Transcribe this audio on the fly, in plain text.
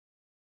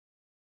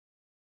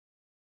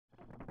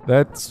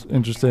That's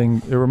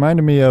interesting. It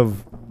reminded me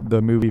of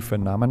the movie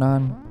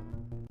Phenomenon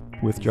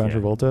with John Yeah.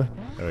 Travolta.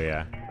 Oh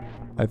yeah.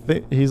 I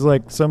think he's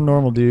like some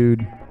normal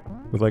dude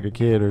with like a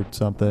kid or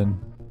something,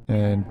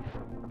 and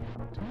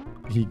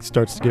he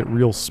starts to get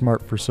real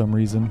smart for some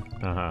reason.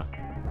 Uh-huh.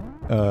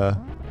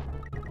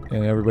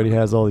 And everybody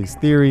has all these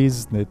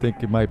theories. They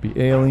think it might be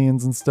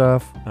aliens and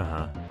stuff,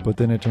 Uh-huh. but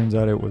then it turns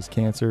out it was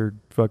cancer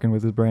fucking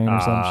with his brain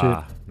or some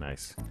shit.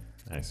 Nice.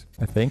 Nice.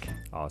 I think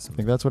Awesome.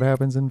 that's what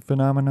happens in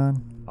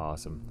Phenomenon.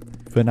 Awesome.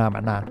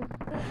 Phenomenon.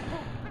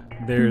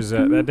 There's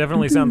that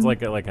definitely sounds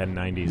like a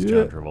 90s Yeah.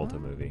 John Travolta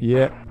movie.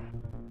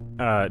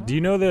 Yeah. Do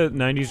you know the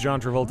 90s John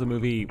Travolta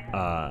movie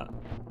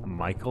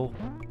Michael?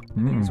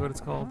 I think is what it's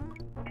called.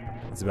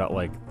 It's about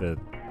like the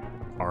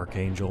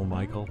Archangel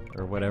Michael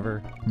or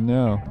whatever.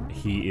 No.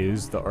 He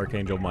is the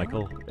Archangel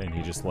Michael, and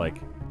he just like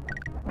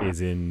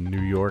is in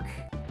New York.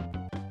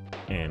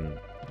 And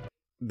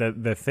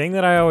the thing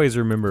that I always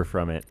remember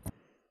from it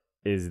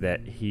is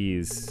that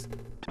he's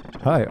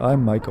Hi,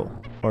 I'm Michael,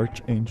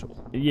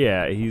 Archangel.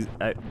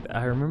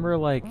 I remember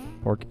like,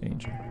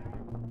 Archangel.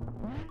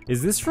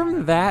 is this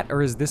from that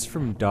or is this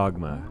from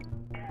Dogma?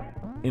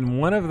 In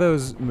one of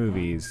those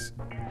movies,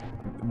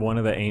 one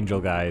of the angel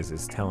guys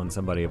is telling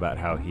somebody about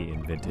how he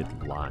invented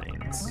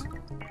lines.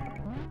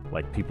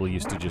 Like people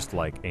used to just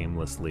like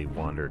aimlessly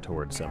wander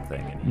towards something,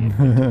 and he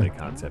invented the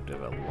concept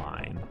of a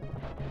line.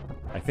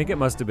 I think it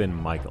must have been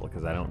Michael,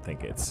 because I don't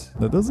think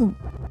That doesn't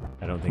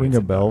ring it's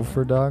a bell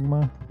for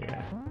Dogma.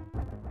 Yeah.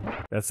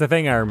 That's the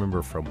thing I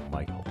remember from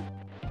Michael.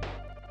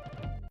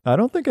 I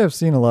don't think I've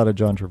seen a lot of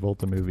John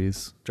Travolta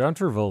movies. John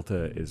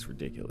Travolta is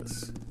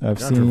ridiculous. I've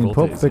John seen Travolta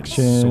Pulp is in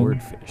Fiction.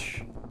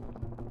 Swordfish.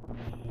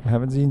 I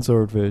haven't seen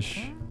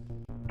Swordfish.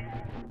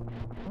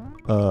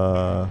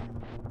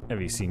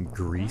 Have you seen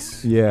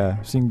Grease? Yeah,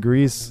 I've seen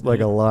Grease like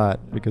a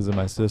lot because of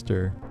my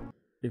sister.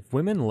 If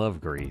women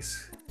love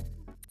Grease,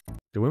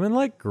 do women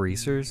like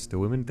greasers? Do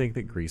women think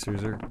that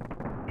greasers are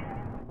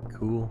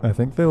cool? I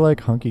think they like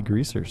hunky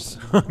greasers.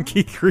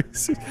 Hunky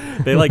greasers.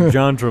 They like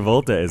John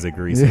Travolta as a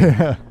greaser.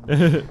 Yeah.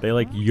 They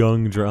like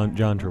young John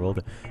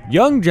Travolta.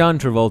 Young John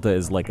Travolta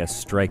is like a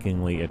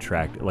strikingly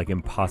attractive, like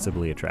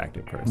impossibly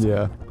attractive person.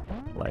 Yeah.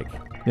 Like,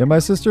 Yeah, my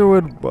sister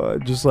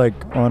would just like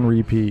on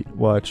repeat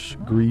watch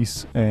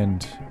Grease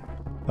and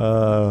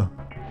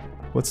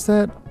what's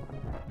that?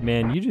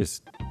 man, you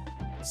just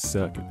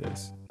suck at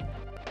this.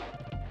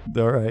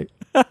 All right.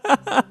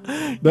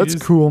 That's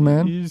cool,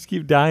 man. You just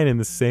keep dying in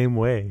the same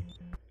way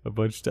a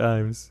bunch of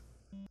times.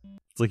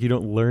 It's like you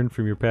don't learn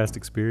from your past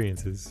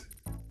experiences.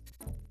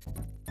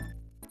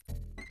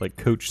 Like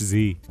Coach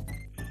Z.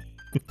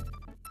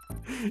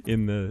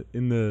 in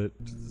the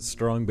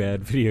Strong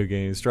Bad video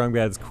game. Strong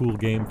Bad's cool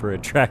game for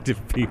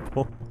attractive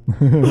people.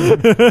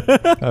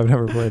 I've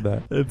never played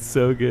that. It's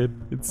so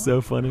good. It's so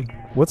funny.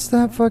 What's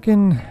that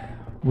fucking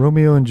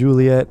Romeo and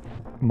Juliet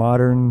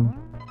modern,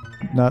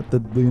 not the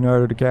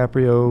Leonardo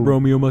DiCaprio?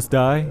 Romeo Must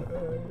Die.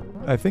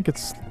 I think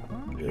it's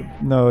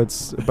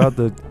about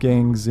the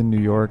gangs in New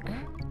York.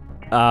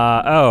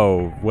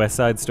 West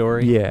Side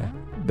Story. Yeah,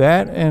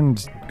 that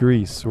and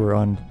Grease were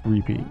on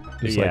repeat.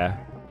 Just yeah.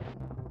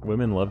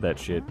 Women love that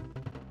shit.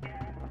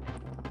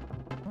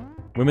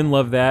 Women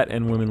love that,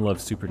 and women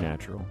love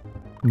Supernatural.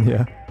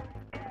 Yeah.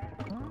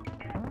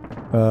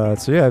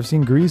 So yeah, I've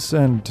seen Grease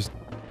and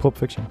Pulp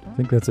Fiction. I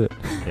think that's it.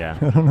 Yeah.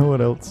 I don't know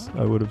what else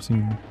I would have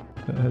seen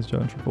that has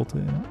John Travolta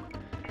in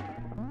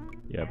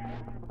it. Yep.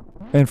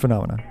 And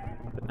Phenomenon.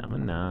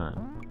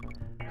 Phenomenon.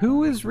 Who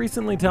was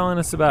recently telling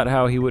us about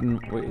how he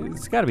wouldn't...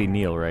 It's got to be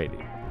Neil, right?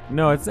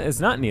 No, it's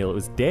not Neil. It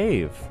was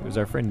Dave. It was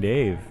our friend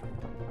Dave.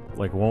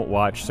 Like, won't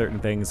watch certain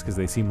things because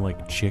they seem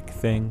like chick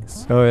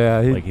things. Oh yeah,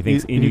 Like, he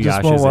thinks he just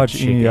Inuyasha's won't a watch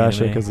chick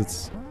Inuyasha anime. because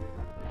it's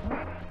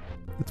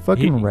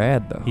fucking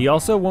rad though. He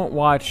also won't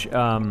watch...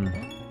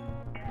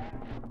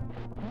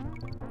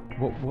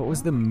 What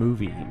was the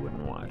movie he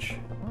wouldn't watch?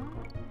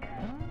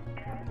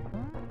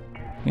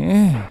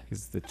 Yeah.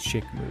 It's the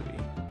chick movie.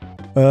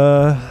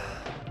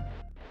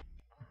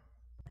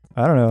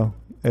 I don't know.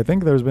 I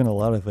think there's been a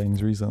lot of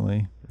things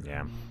recently.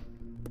 Yeah.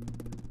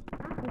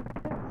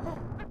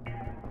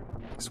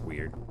 It's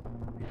weird.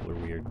 People are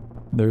weird.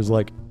 There's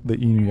like the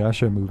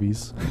Inuyasha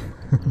movies.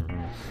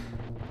 Mhm.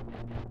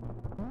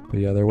 But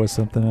yeah, there was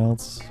something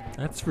else.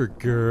 That's for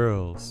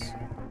girls.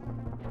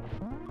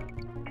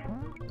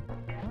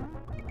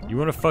 You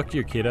want to fuck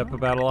your kid up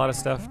about a lot of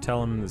stuff?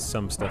 Tell him that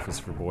some stuff is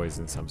for boys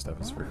and some stuff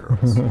is for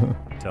girls.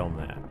 Tell him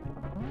that.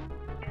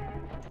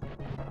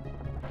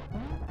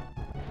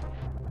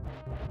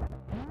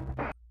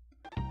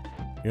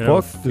 You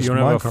want Fuck to this have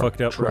a Minecraft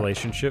fucked up truck.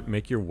 relationship?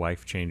 Make your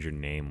wife change your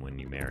name when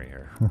you marry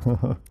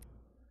her.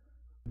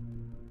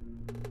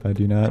 I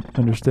do not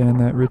understand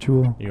that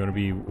ritual. You want to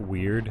be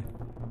weird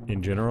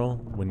in general?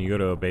 When you go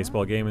to a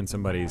baseball game and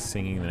somebody's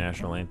singing the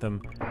national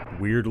anthem,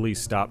 weirdly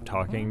stop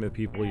talking to the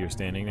people you're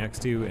standing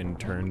next to and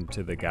turn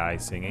to the guy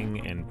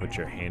singing and put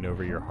your hand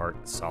over your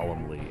heart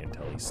solemnly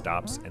until he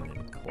stops and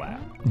then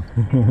clap.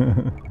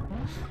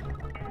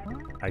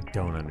 I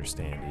don't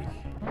understand,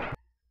 Ike.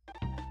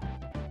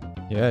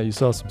 Yeah, you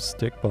saw some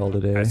stickball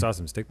today. I saw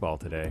some stickball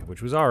today,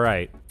 which was all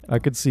right. I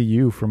could see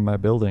you from my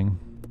building.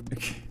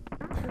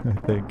 I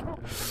think.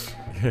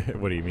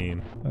 What do you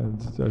mean?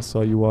 I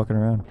saw you walking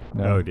around.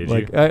 No, Oh, did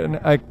like,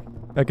 you?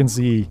 I can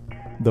see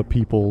the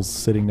peoples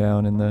sitting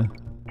down in the.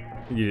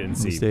 You didn't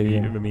see.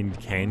 stadium. I mean,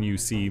 can you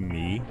see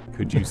me?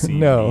 Could you see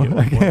No, me?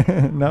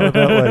 not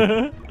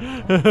without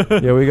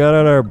like. Yeah, we got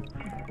out our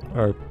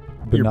Your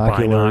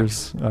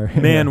binoculars.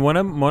 Man, one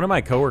of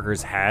my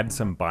coworkers had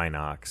some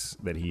binocs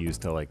that he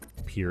used to like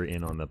peer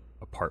in on the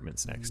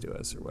apartments next to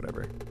us or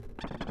whatever.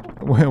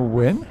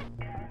 When?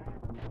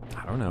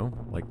 I don't know,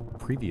 like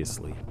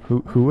previously.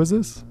 Who was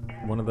this?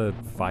 One of the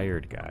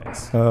fired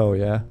guys. Oh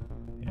yeah,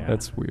 Yeah.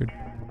 that's weird.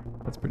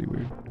 That's pretty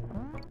weird.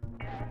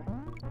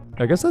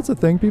 I guess that's a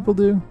thing people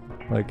do,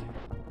 like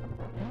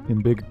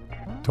in big,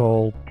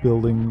 tall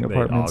building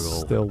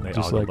apartments. They They'll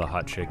just ogle like. the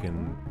hot chick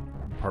in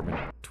apartment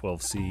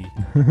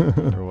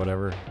 12C or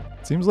whatever.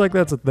 Seems like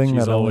that's a thing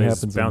She's that only always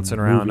happens bouncing in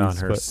around movies,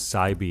 on her but-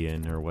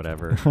 Sybian or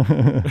whatever.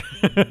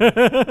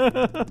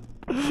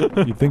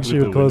 You think she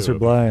With would the close her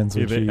window blinds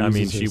when open. she I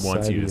mean, uses she her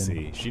wants you to Sybian.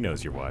 see. She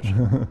knows you're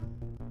watching.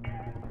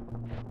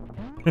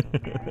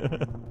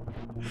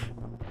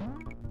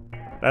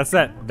 That's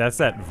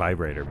that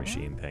vibrator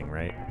machine thing,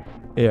 right?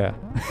 Yeah,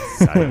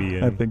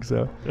 Sybian. I think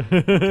so.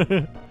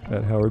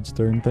 That Howard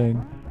Stern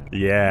thing.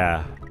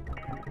 Yeah.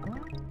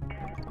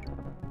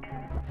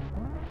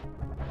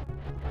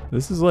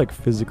 This is like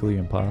physically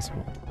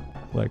impossible.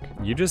 Like,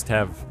 You just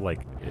have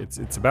like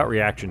it's about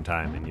reaction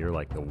time, and you're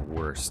like the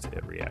worst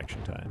at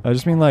reaction time. I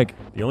just mean like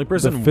The only the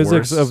person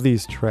physics worse, of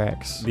these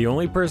tracks. the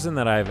only person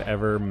that I've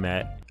ever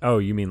met. Oh,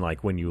 you mean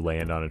like when you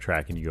land on a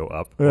track and you go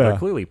up? Well, Yeah. they're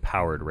clearly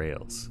powered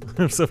rails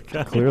of some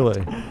kind.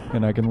 Clearly,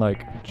 and I can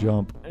like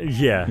jump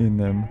Yeah. in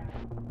them.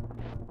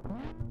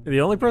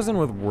 The only person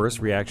with worse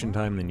reaction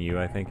time than you,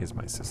 I think, is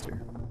my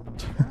sister.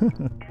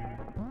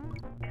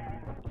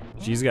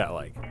 She's got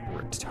like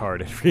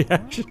retarded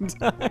reaction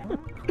time.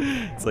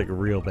 It's like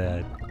real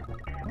bad.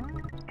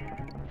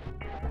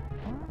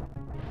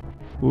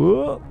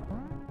 Whoa.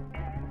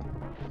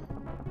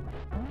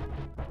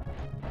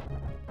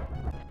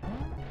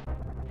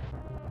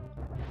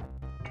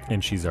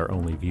 And she's our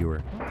only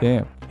viewer.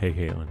 Damn. Hey,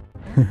 Caitlin.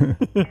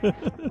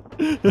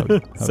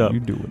 How So, you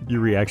doing?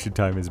 your reaction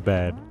time is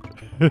bad.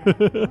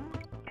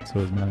 So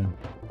is mine.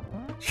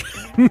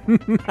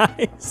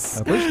 Nice.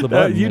 I pushed the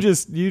button. You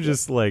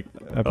just like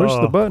I pushed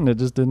the oh, button. It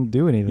just didn't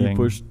do anything. You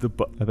pushed the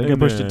button. I think I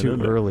pushed it too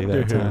early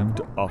that time.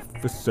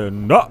 Officer,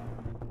 no.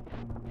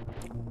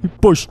 You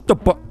pushed the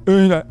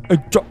button. I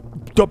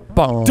dropped the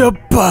bomb. Da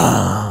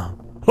bomb.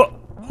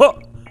 Huh.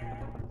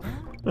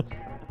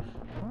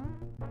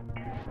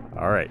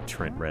 All right,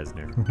 Trent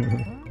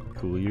Reznor.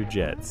 Cool your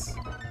jets.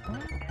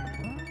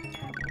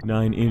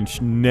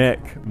 9-inch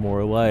neck,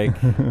 more like.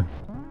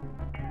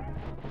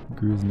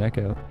 Grew his neck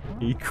out.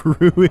 He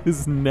grew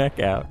his neck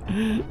out.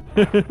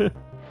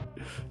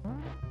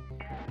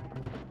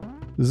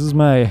 This is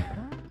my.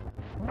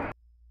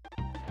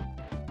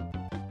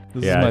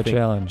 This Yeah, is I my think-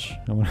 challenge.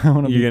 I want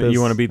to beat this.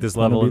 You want to beat this I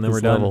wanna level and beat then we're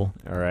this done? level.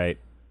 All right.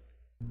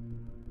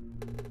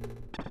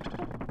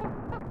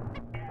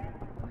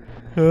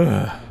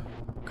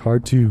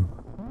 Card 2.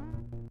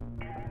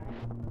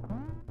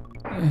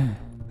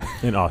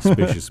 An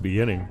auspicious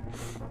beginning.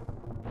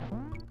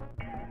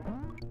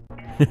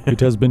 It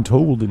has been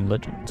told in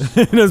legends.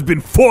 It has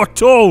been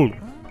foretold.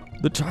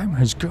 The time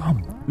has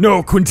come.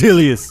 No,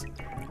 Quintilius.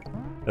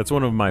 That's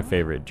one of my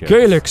favorite jokes.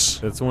 Calyx.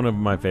 That's one of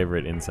my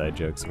favorite inside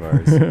jokes of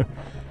ours.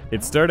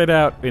 It started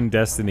out in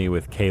Destiny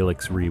with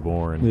Calyx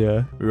Reborn.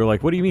 Yeah. We were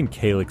like, what do you mean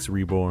Calyx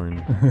Reborn?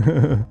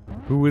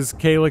 Who was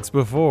Calyx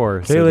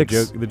before? Calyx.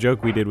 So the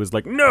joke we did was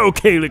like, no,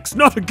 Calyx,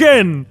 not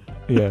again!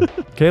 Yeah.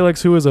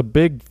 Calyx, who is a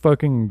big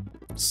fucking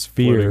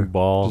sphere. Floating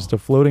ball. Just a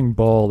floating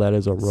ball that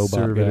is a robot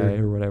Servitor. guy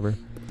or whatever.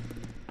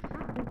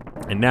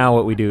 And now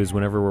what we do is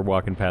whenever we're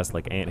walking past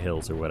like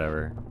anthills or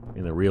whatever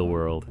in the real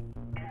world,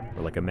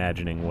 we're like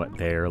imagining what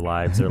their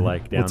lives are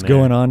like down What's there.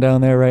 going on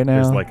down there right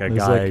now? There's like a There's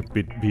guy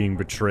being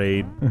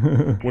betrayed.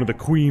 One of the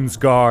Queen's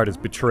Guard is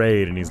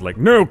betrayed, and he's like,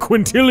 no,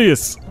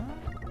 Quintilius!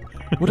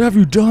 What have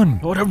you done?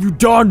 What have you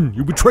done?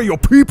 You betray your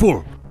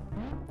people!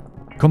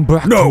 Come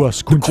back to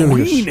us,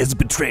 Quintilius. has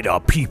betrayed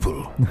our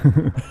people.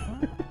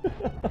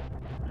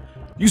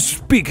 You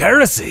speak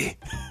heresy.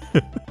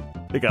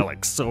 They got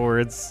like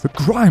swords. The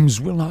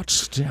crimes will not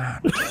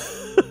stand.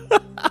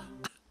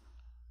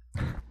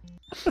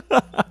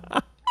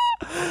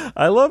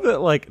 I love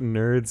that like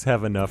nerds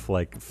have enough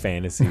like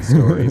fantasy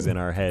stories in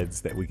our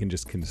heads that we can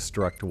just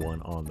construct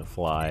one on the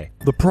fly.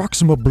 The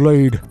Proxima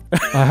blade.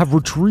 I have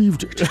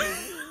retrieved it.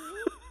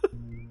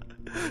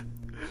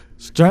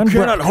 Stand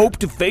back. hope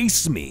to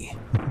face me.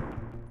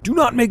 Do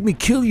not make me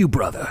kill you,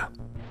 brother.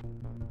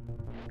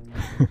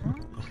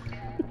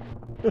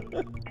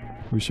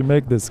 We should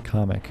make this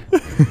comic.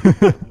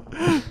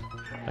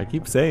 I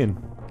keep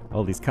saying,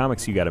 all these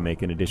comics you gotta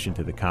make in addition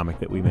to the comic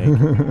that we make.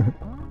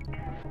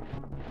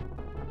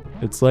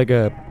 It's like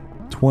a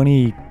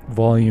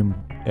 20-volume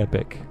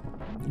epic.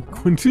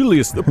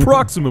 Quintilius, the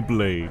Proxima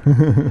Blade.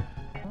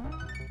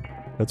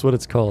 That's what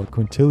it's called.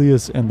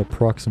 Quintilius and the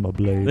Proxima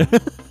Blade.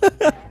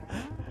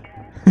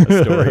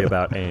 A story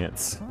about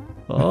ants.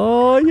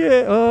 Oh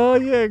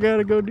yeah,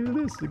 gotta go do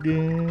this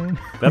again.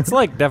 That's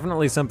like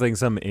definitely something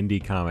some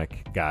indie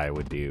comic guy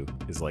would do.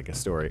 Is like a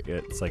story.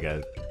 It's like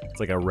a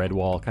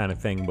Redwall kind of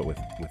thing, but with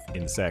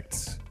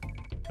insects.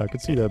 I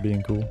could see that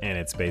being cool. And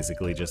it's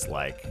basically just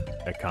like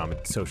a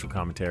social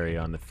commentary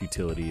on the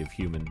futility of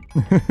human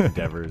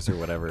endeavors or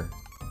whatever.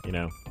 You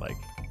know, like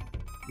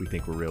we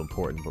think we're real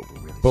important, but we're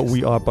really. But just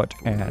we are little- but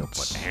we're real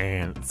ants. but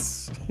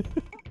ants.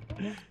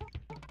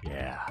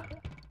 Yeah,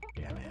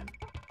 man.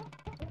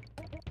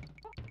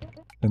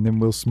 And then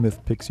Will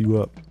Smith picks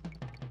you up.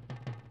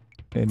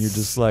 And you're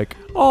just like,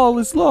 All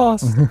is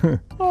lost.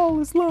 All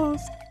is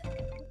lost.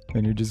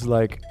 and you're just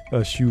like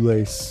a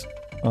shoelace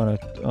on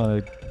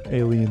a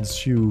alien's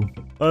shoe.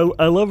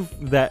 I love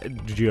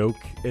that joke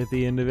at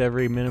the end of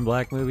every Men in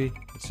Black movie.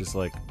 It's just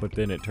like, but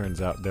then it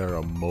turns out they're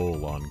a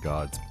mole on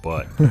God's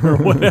butt or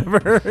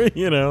whatever,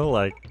 you know,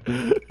 like.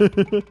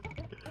 Men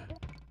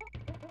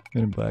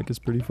in Black is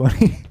pretty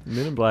funny.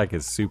 Men in Black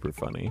is super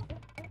funny.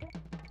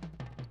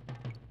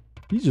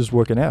 He's just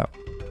working out.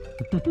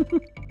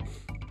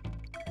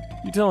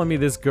 You telling me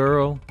this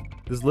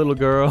little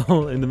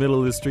girl in the middle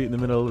of the street in the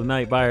middle of the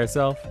night by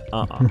herself?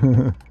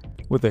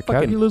 With a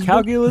Fucking calculus book?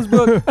 calculus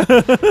book?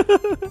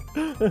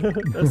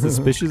 That's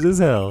suspicious as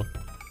hell.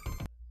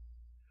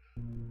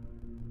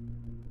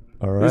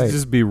 All There's right.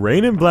 just be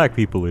raining black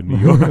people in New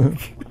York.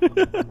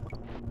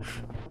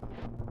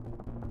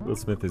 Will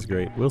Smith is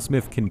great. Will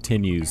Smith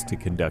continues to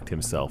conduct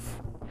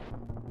himself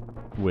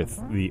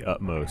with the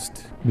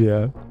utmost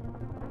Yeah.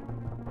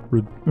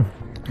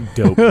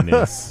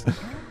 dopeness.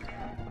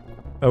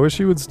 I wish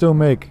he would still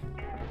make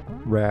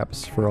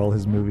raps for all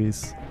his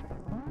movies.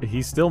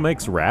 He still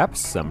makes raps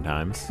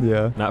sometimes.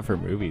 Yeah. Not for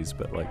movies,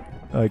 but like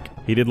Like,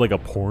 he did like a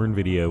porn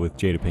video with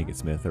Jada Pinkett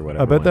Smith or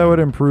whatever. I bet that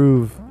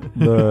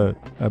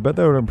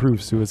would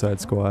improve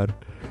Suicide Squad.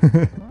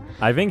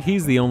 I think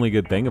he's the only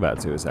good thing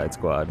about Suicide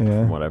Squad, Yeah.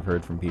 from what I've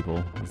heard from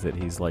people, is that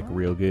he's like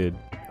real good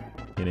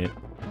in it.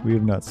 We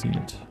have not seen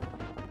it.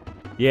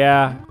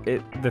 Yeah,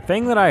 the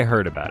thing that I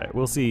heard about it,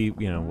 we'll see.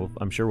 You know,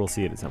 I'm sure we'll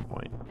see it at some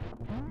point,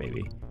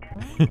 maybe.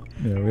 Yeah,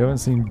 we haven't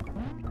seen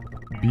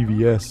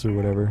BVS or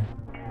whatever.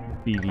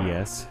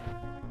 BVS.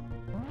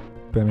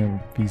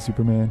 Batman v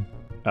Superman.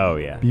 Oh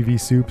yeah. BV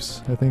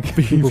Soups, I think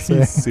people say.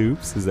 BV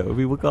soups. Is that what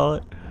people call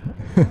it?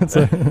 That's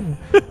a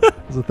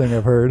thing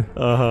I've heard.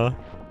 Uh-huh.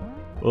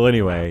 Well,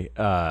 anyway,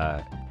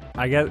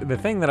 I guess the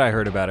thing that I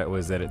heard about it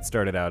was that it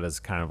started out as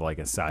kind of like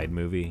a side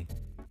movie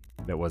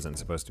that wasn't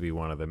supposed to be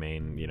one of the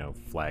main,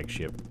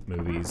 flagship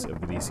movies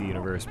of the DC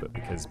universe, but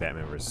because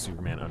Batman vs.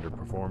 Superman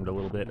underperformed a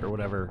little bit or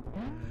whatever,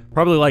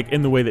 probably like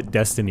in the way that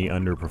Destiny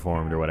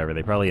underperformed or whatever,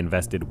 they probably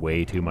invested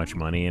way too much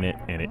money in it,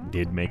 and it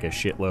did make a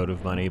shitload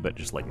of money, but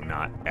just like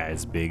not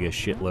as big a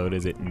shitload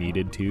as it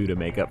needed to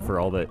make up for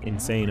all the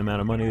insane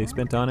amount of money they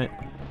spent on it.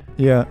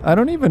 Yeah, I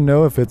don't even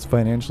know if it's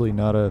financially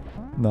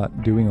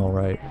not doing all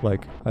right.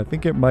 Like, I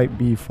think it might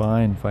be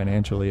fine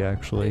financially,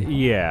 actually.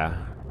 Yeah.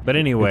 But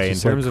anyway, in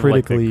It's just, terms like, of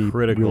like critically the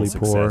critical really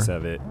success poor.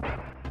 of it,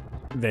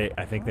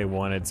 I think they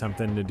wanted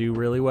something to do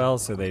really well,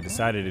 so they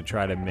decided to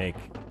try to make,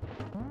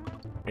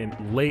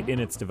 late in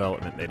its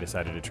development, they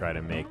decided to try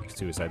to make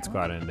Suicide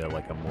Squad into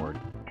like a more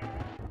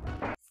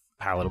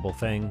palatable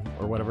thing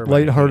or whatever. by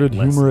making it Lighthearted,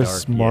 less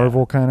humorous dark.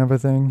 Marvel kind of a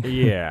thing.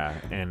 Yeah,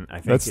 and I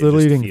think That's it the just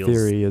leading feels-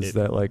 theory is it-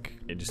 that, like,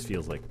 it just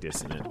feels like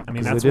dissonant. I mean,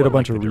 'Cause they that's did a what,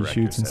 bunch like, of the director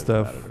reshoots and says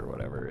about stuff. it or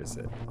whatever, is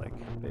that like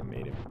they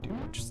made him do a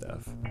bunch of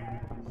stuff.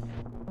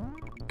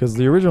 because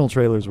the original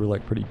trailers were,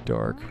 like, pretty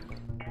dark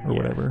or Yeah.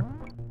 whatever.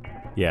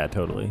 Yeah,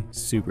 totally.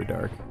 Super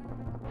dark.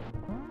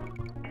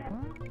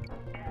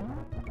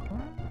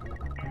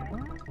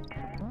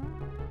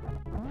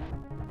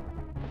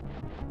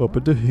 Up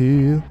at the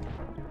hill.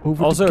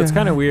 Over Also, the it's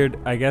kind of guy. weird.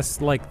 I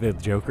guess like the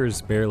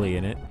Joker's barely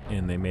in it,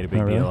 and they made a big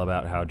Oh, really? deal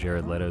about how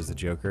Jared Leto's the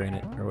Joker in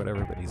it or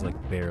whatever, but he's like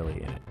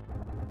barely in it.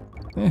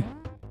 Eh.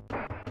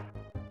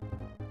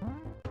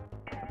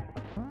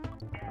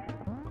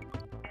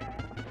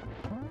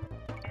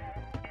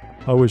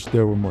 I wish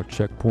there were more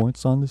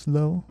checkpoints on this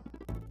level.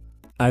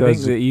 I think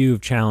Does- that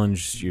you've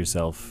challenged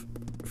yourself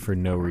for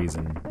no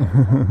reason.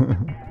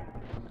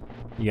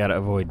 You gotta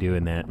avoid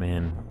doing that,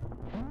 man.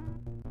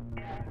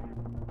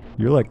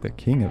 You're like the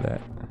king of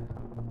that.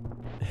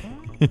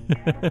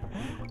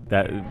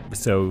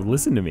 So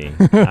listen to me.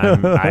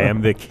 I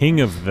am the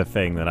king of the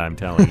thing that I'm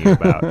telling you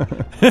about.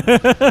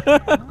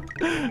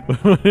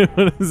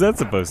 What is that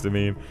supposed to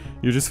mean?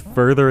 You're just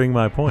furthering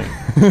my point.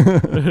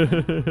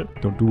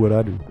 Don't do what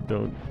I do.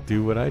 Don't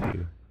do what I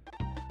do.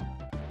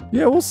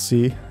 Yeah, we'll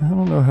see. I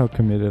don't know how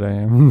committed I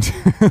am.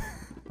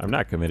 I'm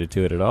not committed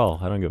to it at all.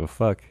 I don't give a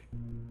fuck.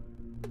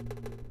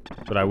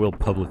 But I will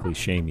publicly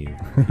shame you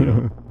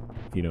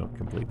if you don't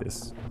complete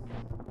this.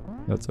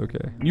 That's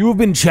okay. You have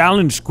been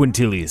challenged,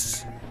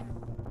 Quintilius.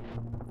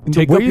 In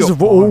Take the up ways your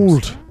of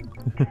arms.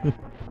 old.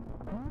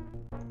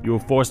 You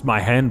have forced my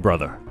hand,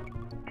 brother.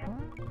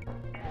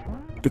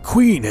 The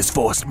queen has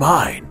forced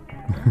mine.